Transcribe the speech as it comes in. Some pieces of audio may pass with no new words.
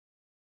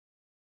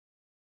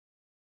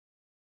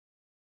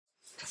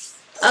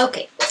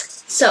Okay,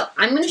 so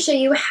I'm going to show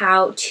you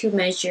how to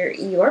measure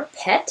your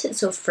pet.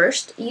 So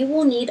first, you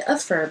will need a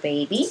fur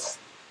baby.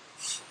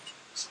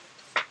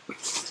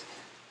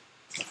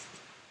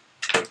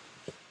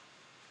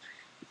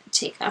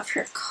 Take off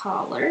her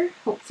collar.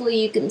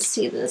 Hopefully you can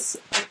see this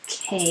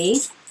okay.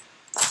 So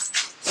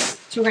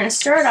we're going to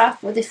start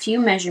off with a few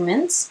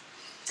measurements.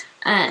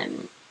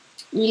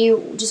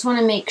 You just want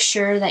to make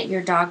sure that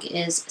your dog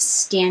is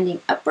standing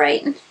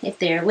upright. If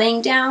they're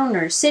laying down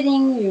or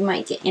sitting, you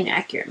might get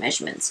inaccurate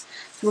measurements.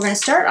 So we're going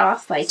to start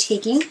off by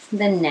taking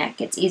the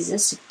neck. It's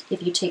easiest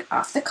if you take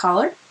off the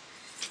collar.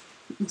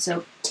 And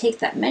so take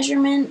that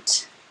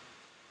measurement.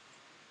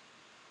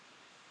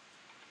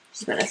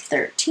 It's about a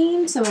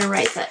 13, so I'm going to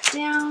write that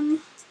down.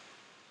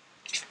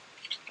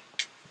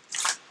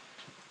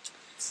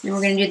 Then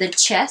we're going to do the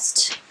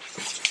chest,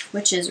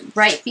 which is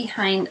right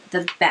behind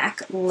the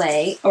back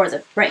leg, or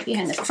right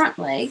behind the front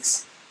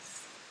legs.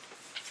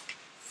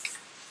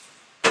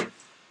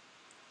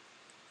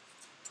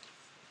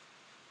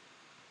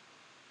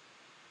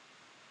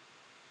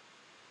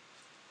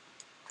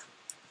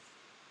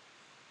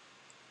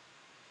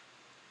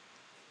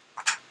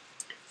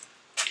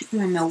 And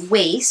then the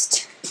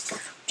waist,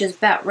 which is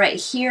about right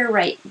here,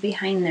 right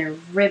behind their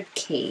rib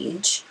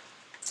cage.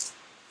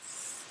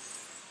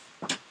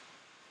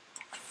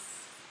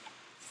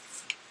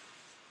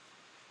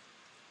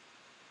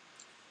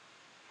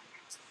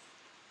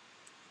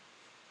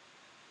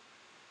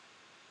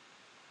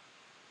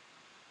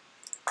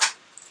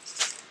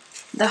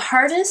 The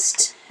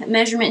hardest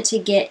measurement to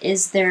get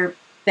is their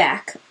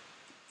back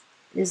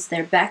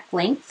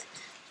length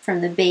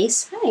from the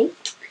base.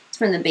 It's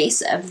from the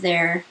base of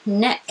their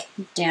neck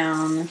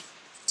down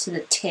to the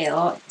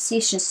tail.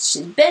 See, she's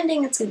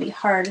bending. It's gonna be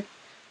hard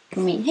for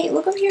me. Hey,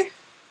 look over here.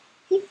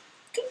 Hey,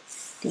 okay.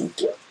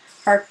 Thank you.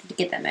 Hard to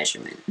get that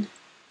measurement.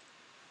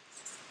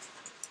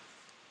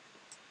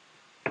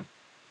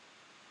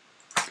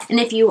 And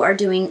if you are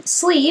doing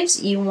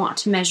sleeves, you want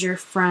to measure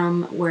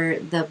from where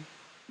the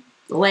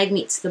leg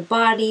meets the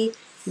body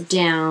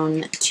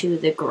down to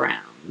the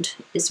ground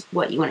is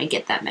what you want to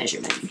get that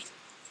measurement.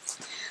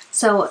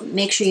 So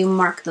make sure you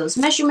mark those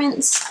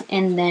measurements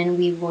and then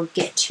we will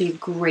get to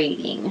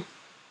grading.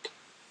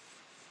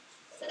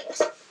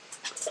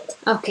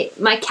 Okay,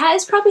 my cat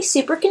is probably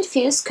super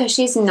confused because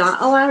she's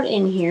not allowed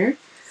in here,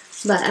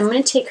 but I'm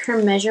going to take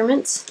her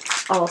measurements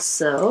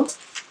also.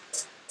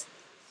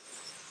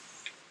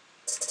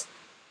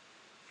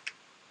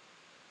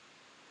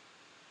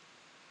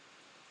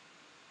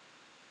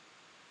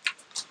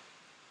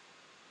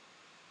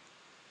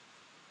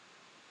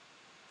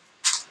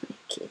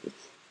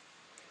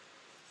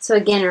 So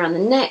again, around the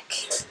neck,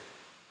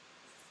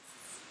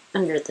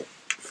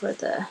 for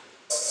the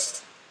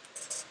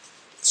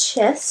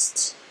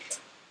chest,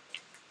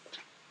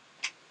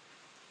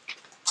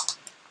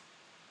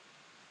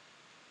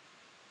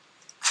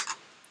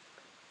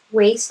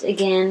 waist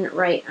again,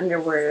 right under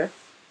where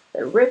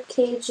the rib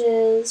cage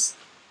is.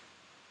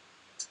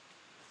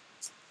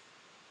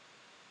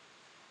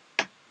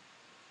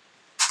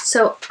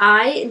 So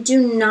I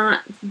do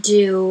not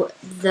do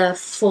the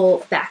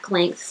full back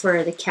length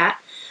for the cat.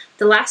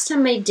 The last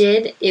time I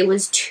did, it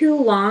was too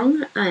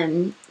long,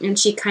 and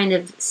she kind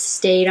of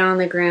stayed on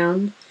the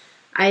ground.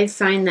 I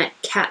find that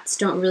cats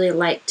don't really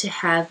like to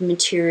have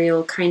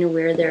material kind of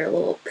where their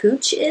little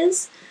pooch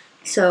is.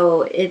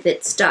 So if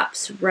it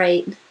stops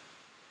right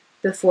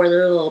before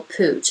their little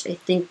pooch, I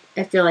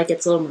feel like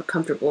it's a little more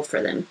comfortable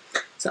for them.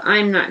 So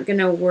I'm not going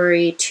to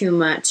worry too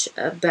much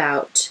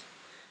about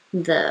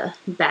the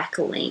back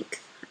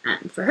length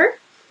for her.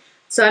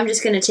 So I'm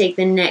just going to take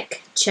the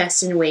neck,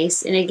 chest, and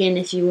waist. And again,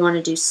 if you want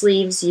to do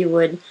sleeves, you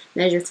would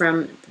measure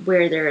from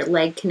where their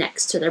leg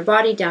connects to their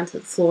body down to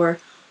the floor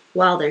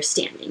while they're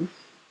standing.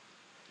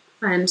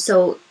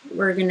 So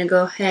we're going to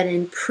go ahead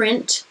and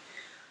print.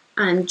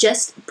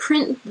 Just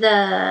print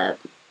the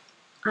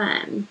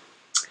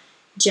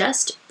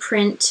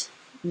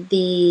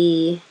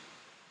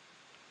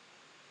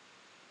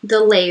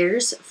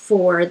layers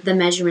for the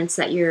measurements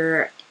that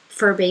your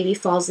fur baby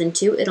falls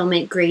into. It'll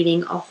make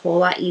grading a whole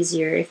lot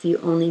easier if you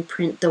only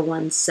print the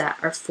ones that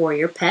are for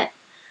your pet.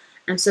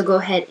 So go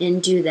ahead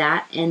and do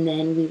that, and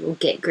then we will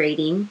get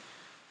grading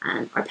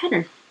our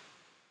pattern.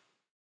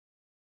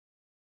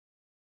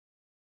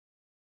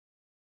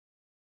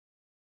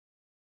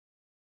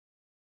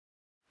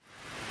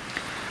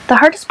 The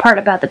hardest part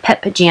about the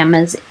pet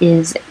pajamas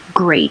is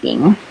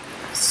grading.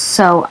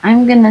 So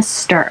I'm going to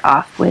start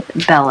off with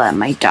Bella,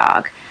 my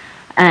dog.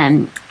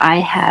 I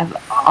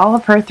have all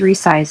of her 3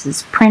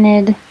 sizes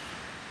printed,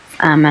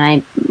 and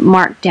I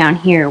marked down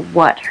here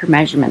what her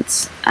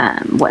measurements,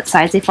 what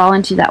size they fall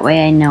into. That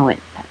way I know it.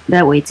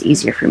 That way it's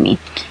easier for me.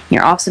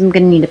 You're also going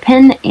to need a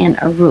pen and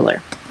a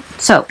ruler.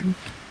 So I'm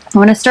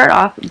going to start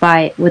off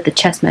with the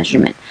chest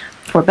measurement.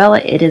 For Bella,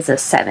 it is a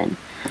 7.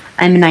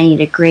 And I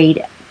need a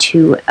grade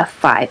to a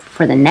 5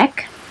 for the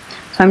neck.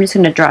 So I'm just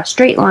going to draw a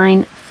straight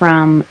line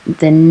from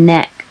the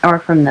neck, or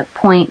from the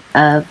point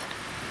of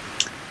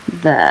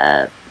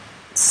the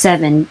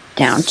 7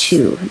 down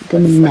to the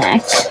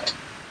neck.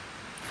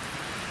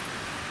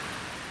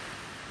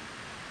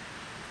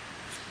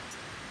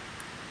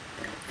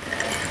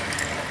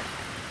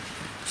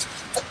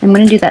 I'm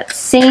going to do that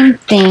same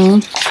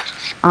thing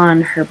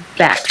on her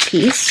back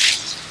piece.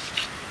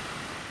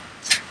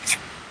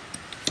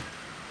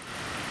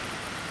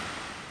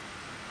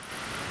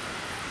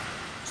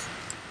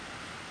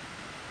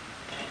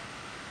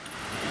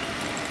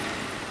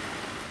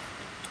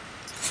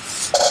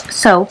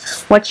 So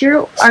what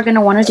you are going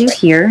to want to do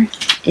here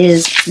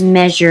is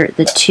measure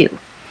the two,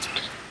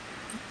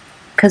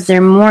 because they're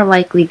more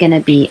likely going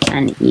to be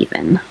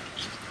uneven.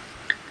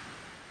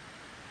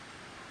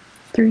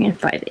 3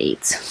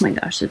 5/8. Oh my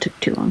gosh, that took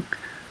too long.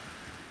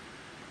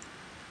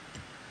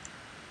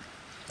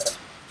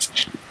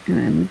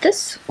 And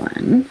this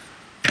one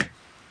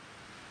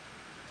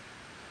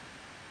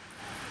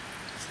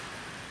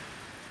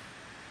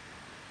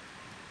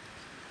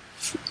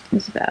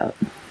is about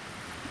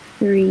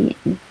 3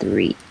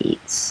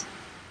 3/8. So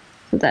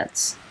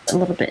that's a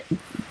little bit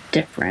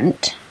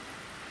different.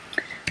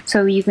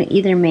 So you can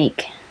either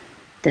make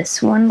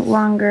this one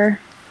longer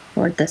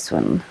or this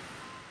one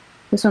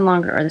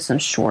longer or this one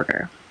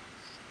shorter.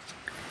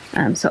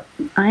 So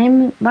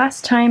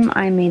last time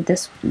I made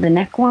the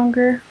neck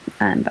longer,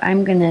 but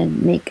I'm gonna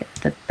make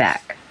the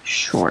back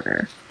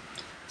shorter.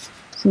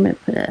 So I'm gonna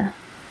put a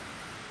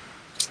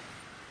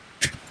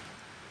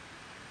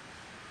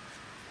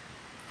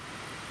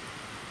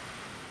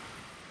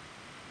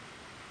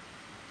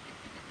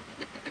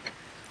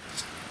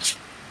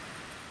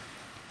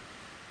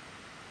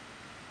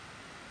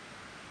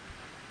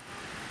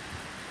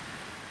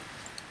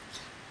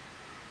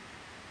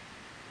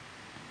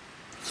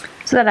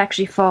So that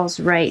actually falls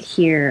right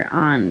here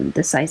on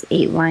the size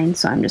 8 line,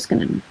 so I'm just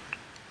going to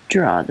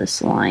draw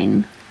this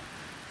line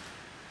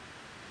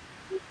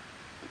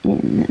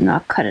in, and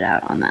I'll cut it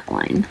out on that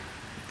line.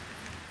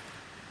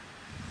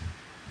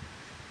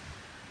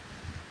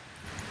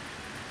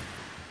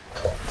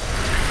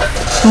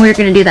 And we're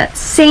going to do that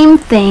same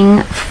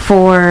thing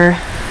for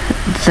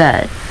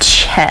the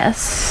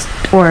chest,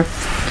 or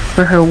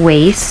for her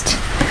waist.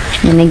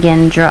 And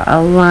again, draw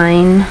a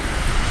line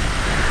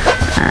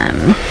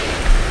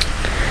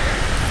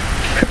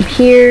from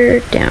here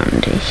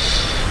down to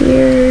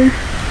here.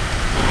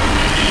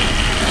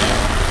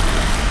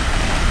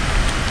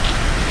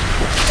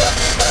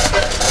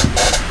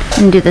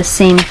 And do the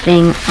same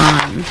thing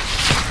on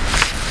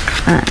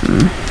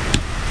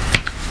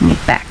the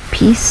back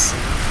piece.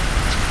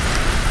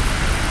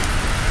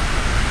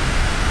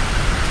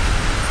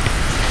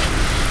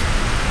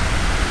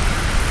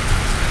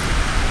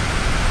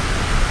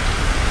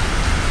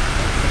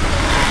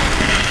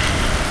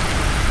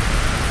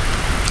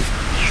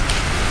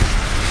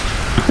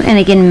 And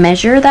again,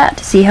 measure that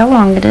to see how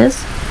long it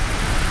is.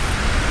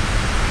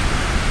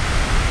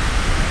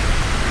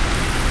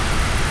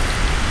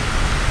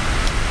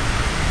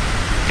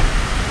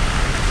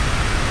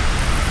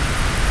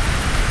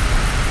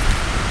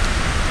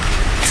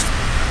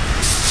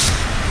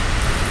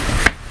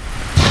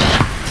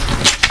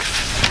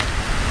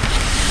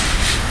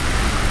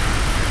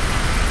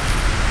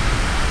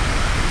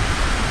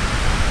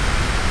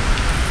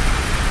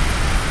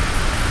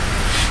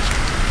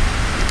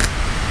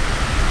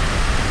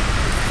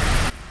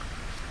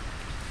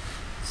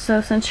 So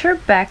since her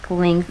back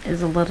length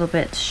is a little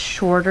bit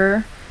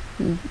shorter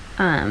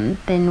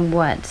than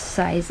what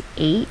size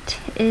 8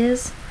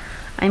 is,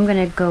 I'm going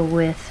to go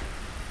with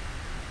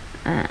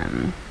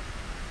the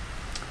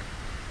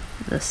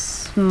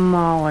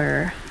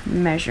smaller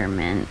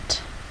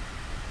measurement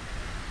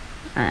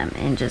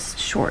and just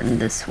shorten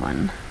this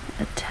one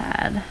a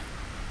tad.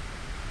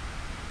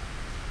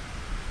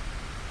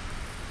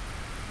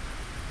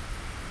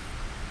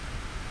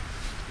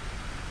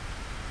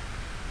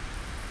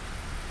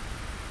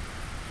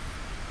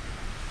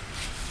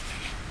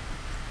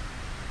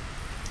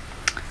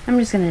 I'm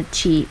just going to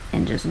cheat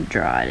and just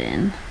draw it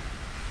in.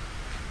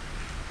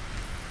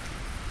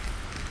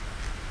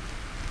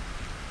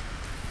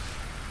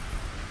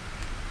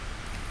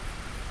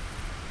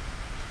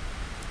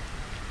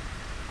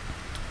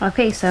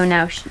 Okay, so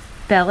now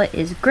Bella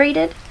is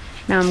graded.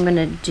 Now I'm going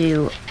to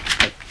do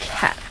a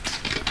cat.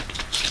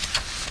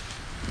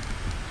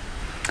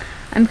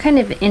 I'm kind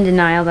of in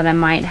denial that I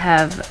might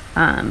have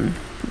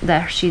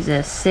that she's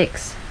a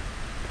 6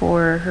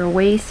 for her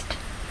waist,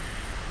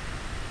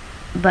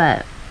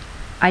 but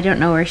I don't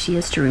know where she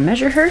is to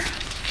remeasure her,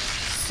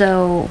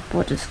 so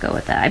we'll just go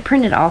with that. I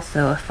printed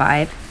also a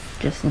 5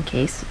 just in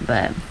case,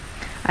 but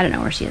I don't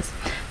know where she is.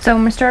 So I'm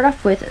going to start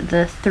off with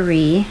the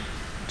 3,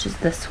 which is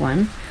this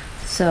one.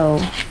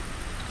 So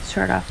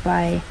start off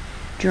by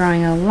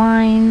drawing a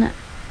line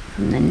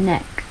from the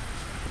neck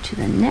to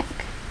the neck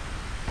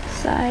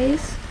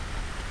size.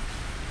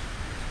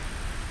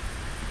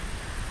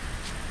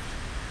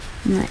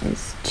 And that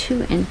is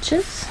 2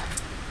 inches.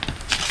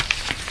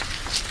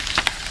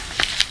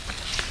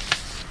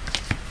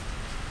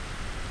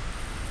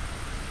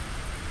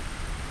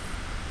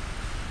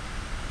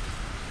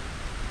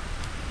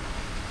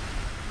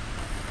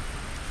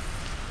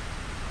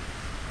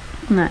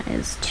 And that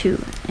is 2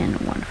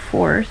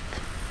 1/4.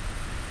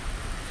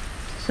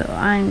 So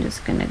I'm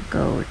just going to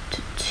go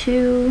to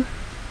 2.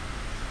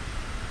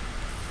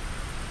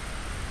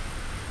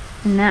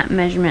 And that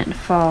measurement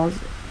falls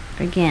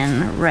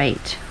again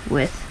right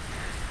with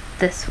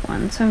this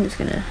one. So I'm just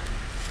gonna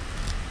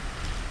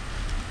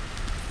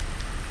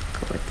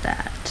go with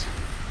that.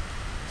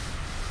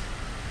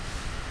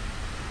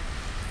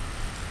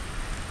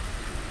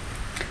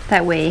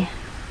 That way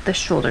the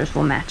shoulders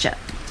will match up.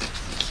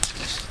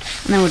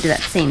 And then we'll do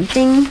that same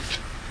thing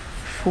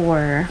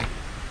for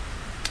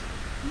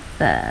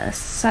the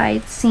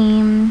side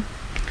seam,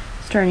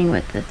 starting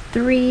with the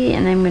 3,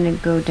 and I'm going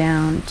to go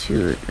down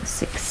to the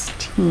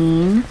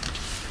 16.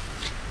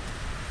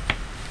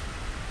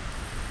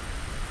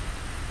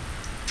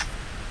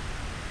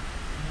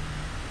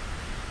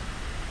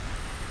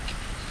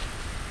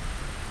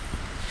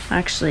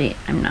 Actually,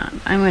 I'm not.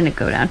 I'm going to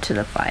go down to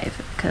the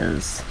 5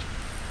 because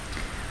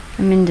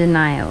I'm in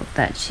denial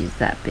that she's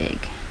that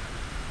big.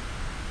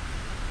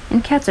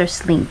 And cats are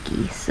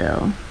slinky,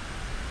 so.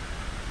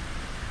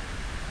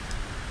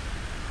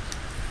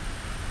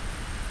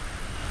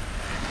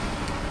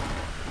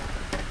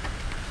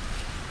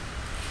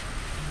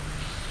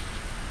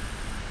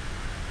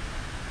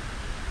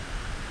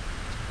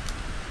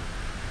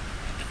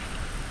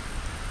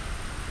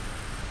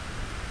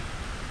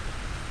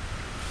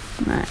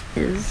 That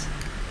is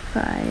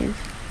 5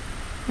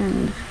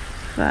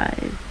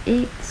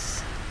 5/8.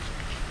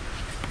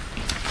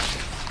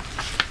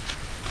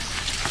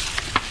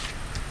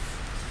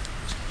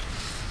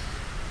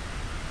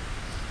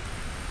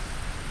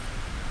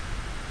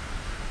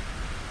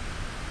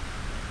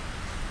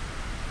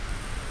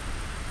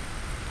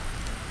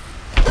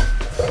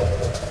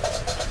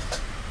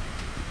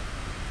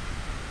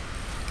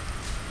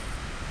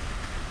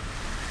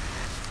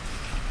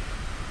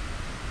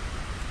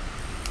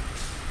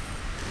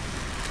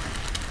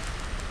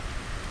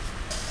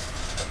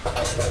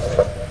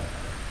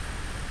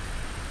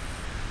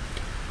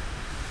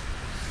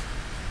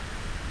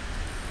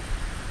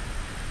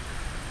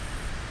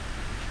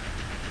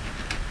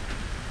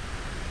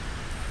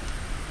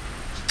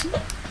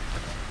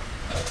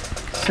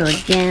 So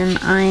again,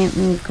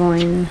 I'm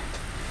going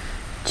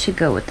to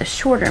go with the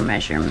shorter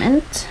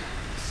measurement.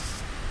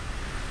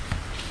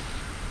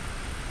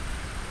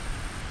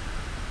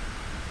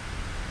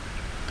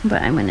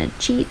 But I'm going to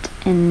cheat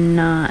and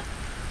not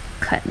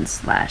cut and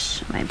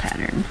slash my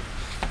pattern.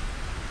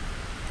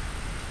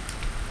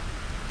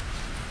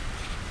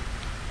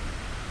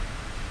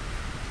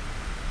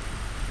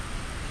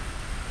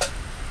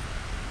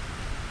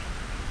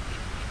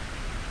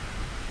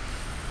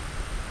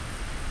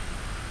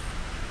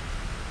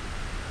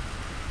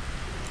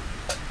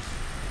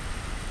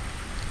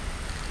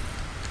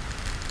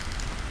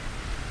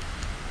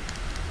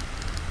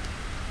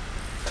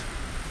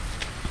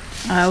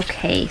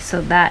 Okay,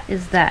 so that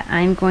is that.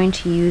 I'm going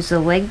to use the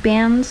leg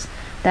bands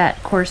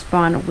that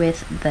correspond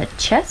with the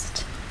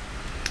chest,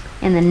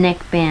 and the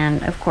neck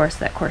band, of course,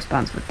 that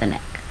corresponds with the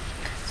neck.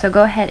 So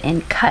go ahead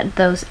and cut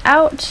those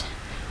out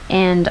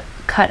and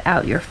cut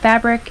out your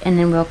fabric, and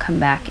then we'll come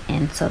back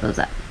and sew those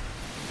up.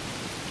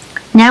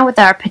 Now with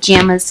our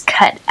pajamas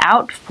cut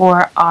out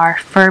for our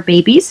fur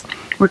babies,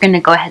 we're going to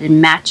go ahead and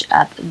match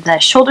up the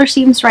shoulder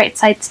seams right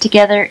sides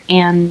together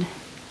and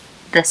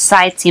the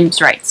side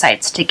seams right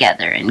sides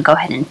together, and go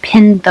ahead and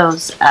pin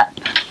those up.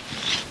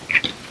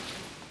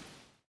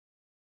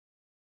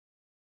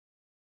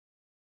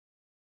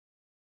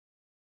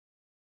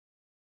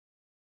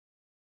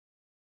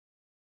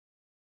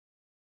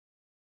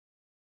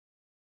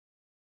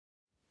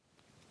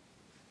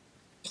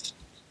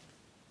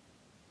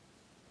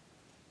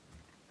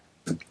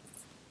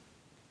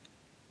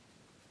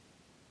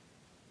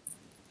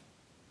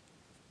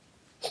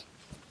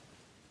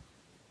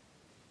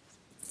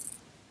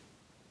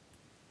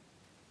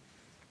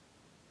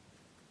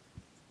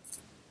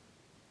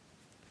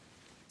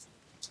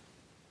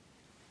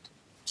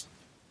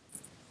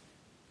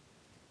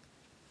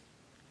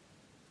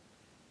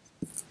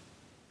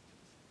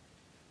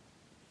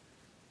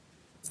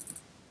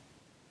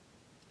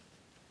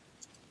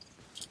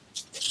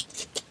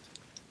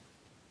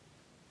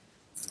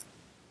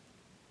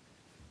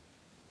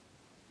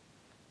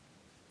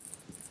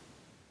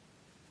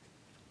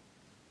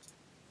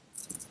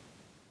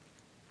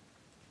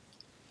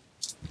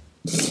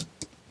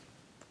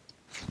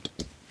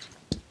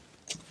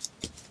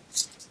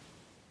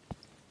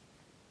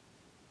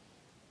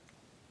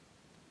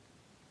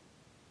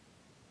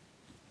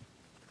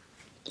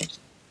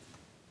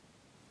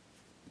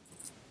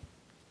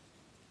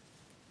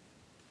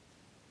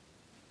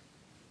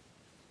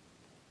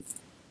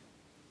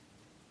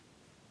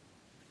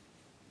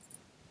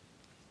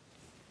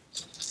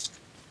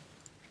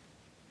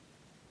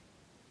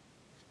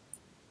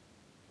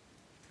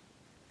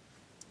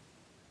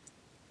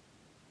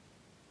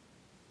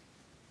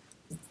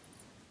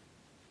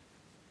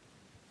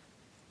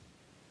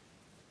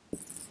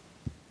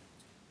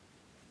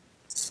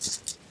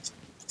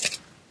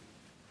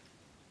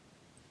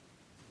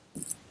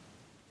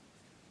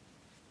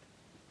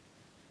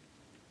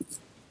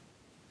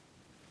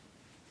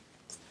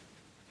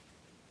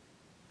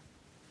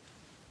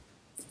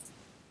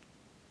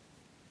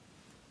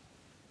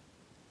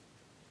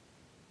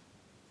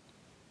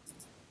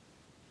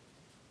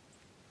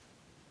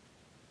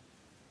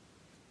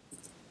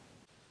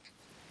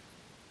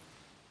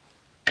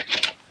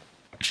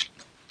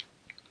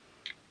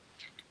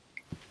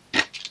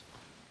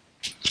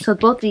 So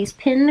with both of these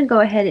pinned, go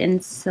ahead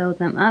and sew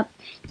them up.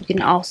 You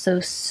can also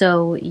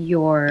sew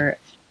your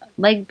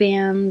leg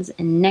bands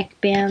and neck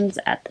bands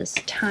at this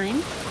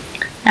time.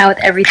 Now with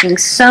everything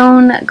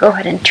sewn, go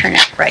ahead and turn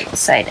it right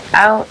side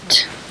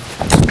out.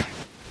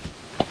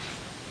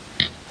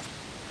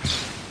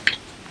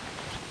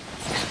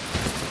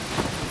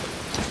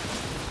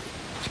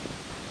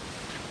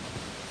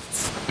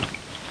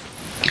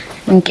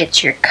 And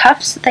get your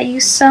cuffs that you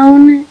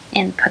sewn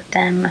and put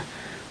them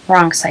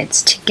wrong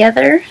sides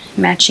together,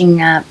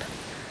 matching up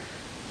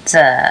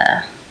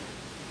the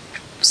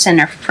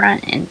center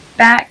front and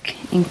back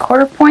in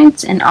quarter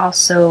points, and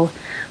also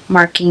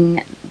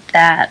marking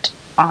that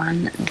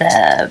on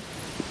the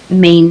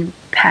main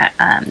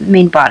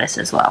bodice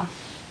as well.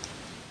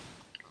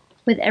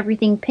 With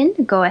everything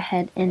pinned, go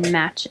ahead and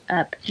match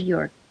up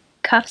your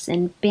cuffs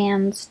and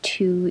bands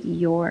to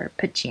your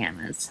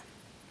pajamas.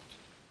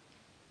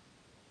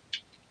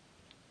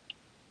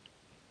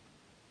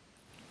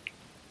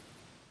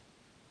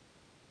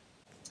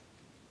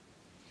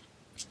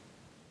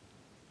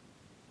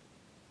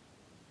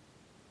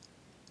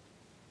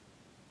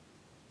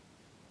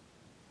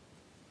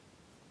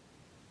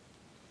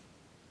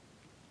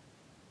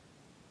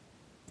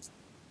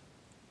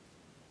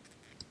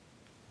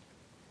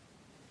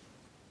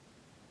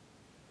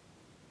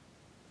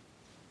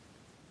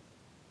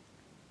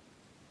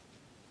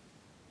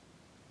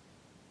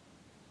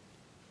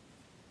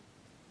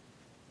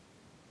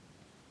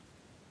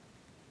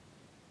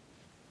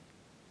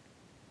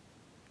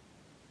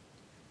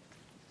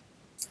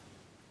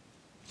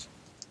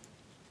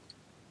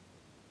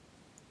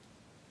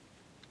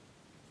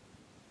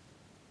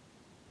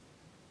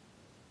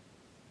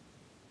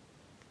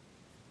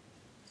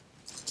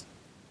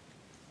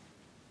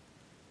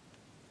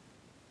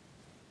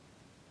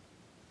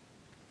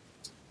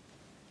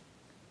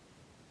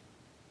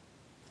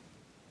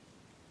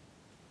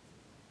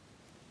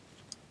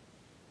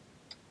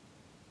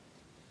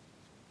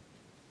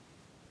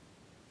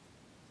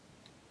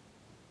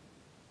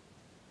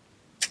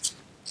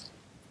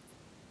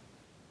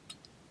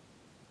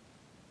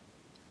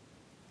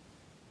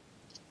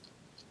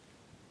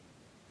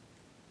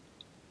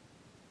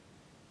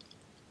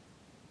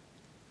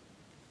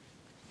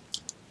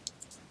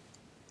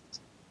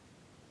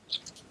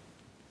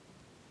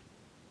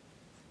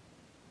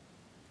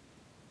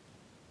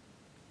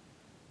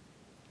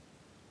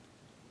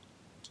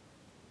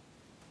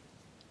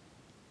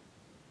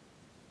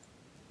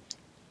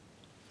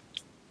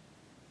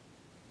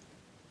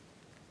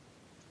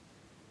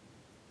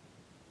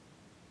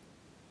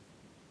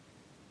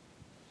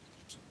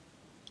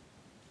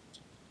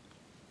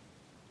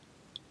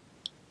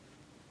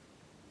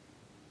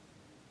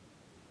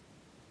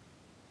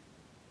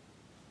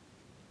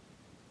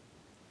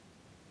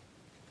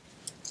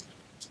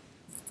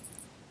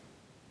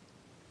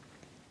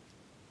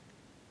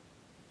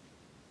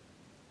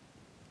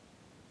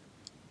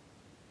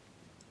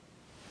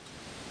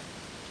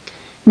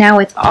 Now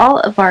with all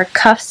of our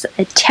cuffs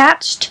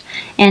attached,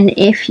 and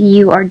if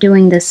you are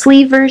doing the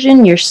sleeve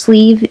version, your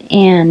sleeve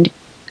and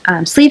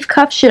sleeve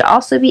cuff should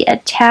also be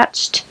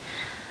attached.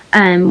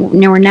 Now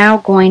we're now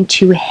going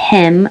to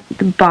hem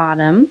the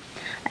bottom.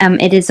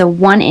 It is a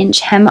 1-inch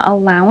hem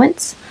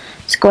allowance.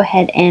 So go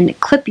ahead and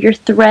clip your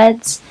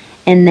threads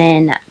and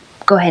then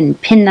go ahead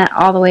and pin that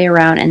all the way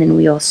around, and then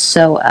we'll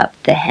sew up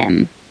the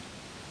hem.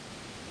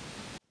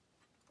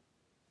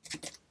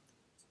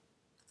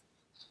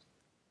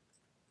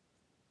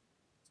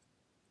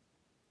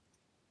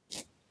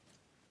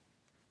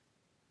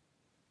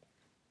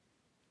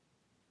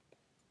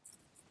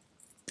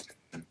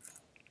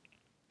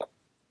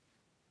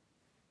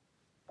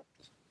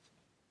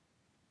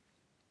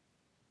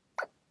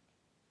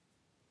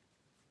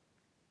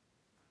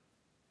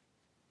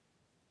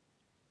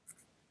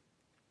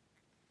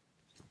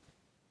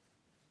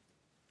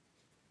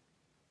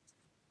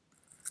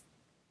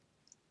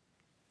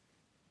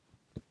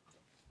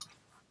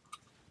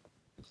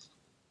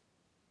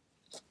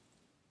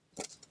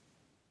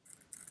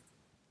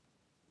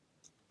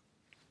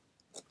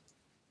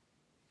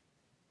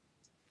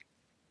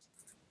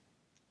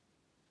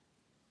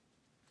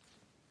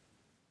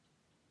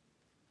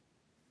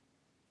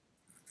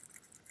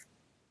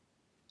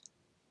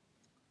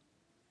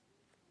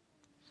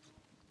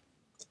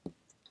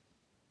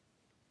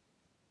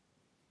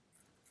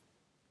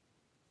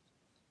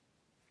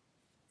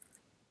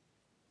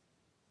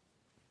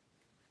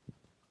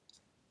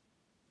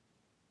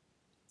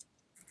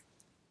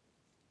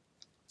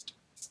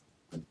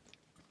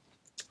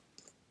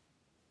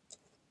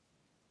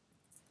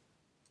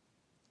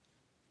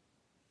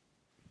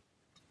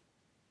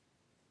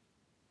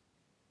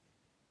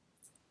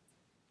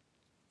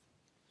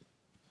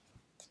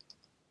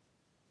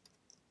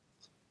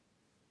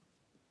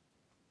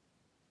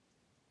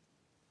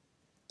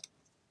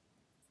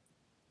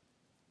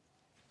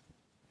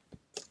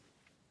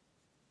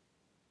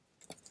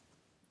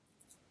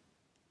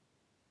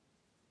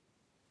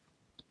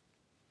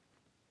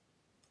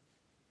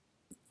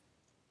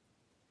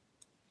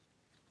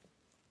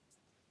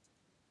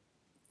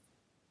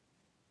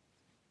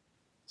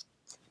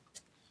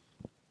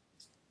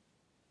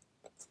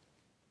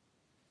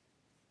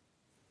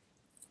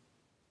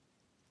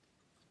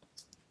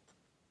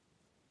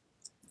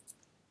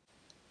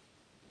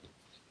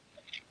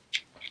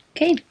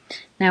 Okay,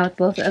 now with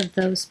both of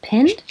those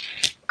pinned,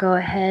 go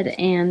ahead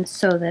and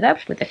sew that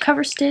up with a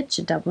cover stitch,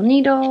 a double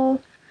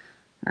needle,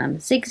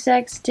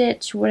 zigzag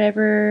stitch,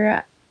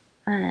 whatever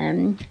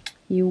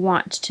you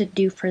want to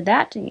do for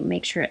that. And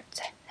make sure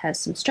it has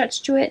some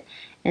stretch to it,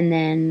 and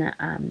then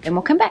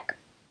we'll come back.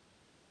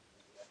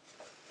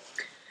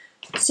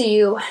 So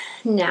you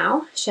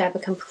now should have a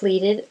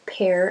completed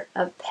pair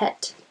of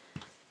pet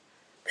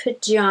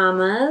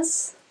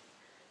pajamas.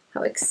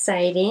 How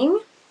exciting.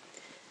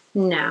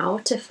 Now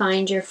to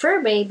find your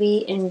fur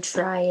baby and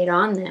try it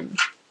on them.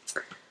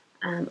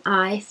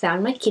 I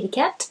found my kitty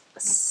cat,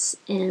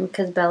 and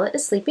because Bella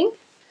is sleeping,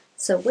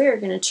 so we're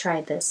going to try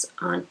this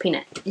on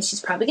Peanut. And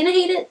she's probably going to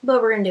hate it,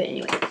 but we're going to do it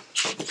anyway.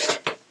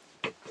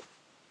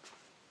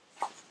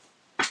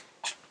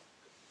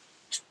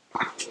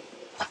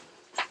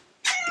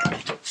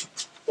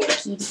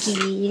 Kitty,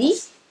 kitty.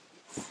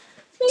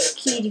 Hey,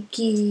 kitty,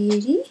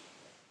 kitty.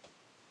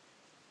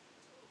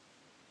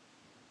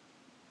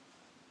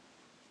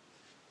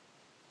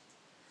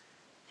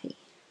 Hey.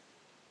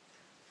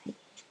 Hey.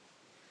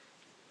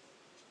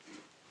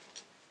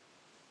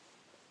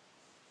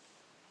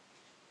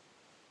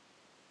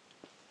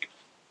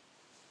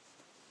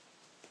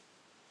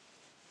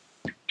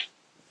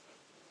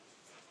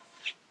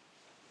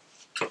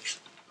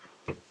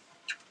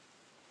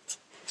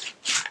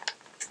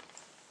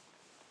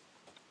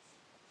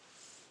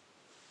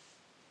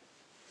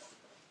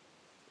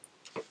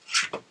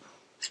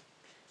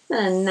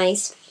 A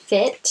nice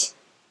fit.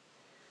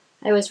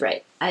 I was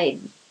right. I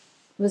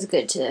was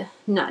good to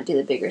not do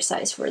the bigger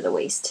size for the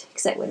waist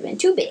because that would have been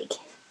too big.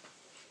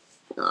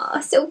 Aw,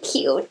 so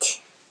cute.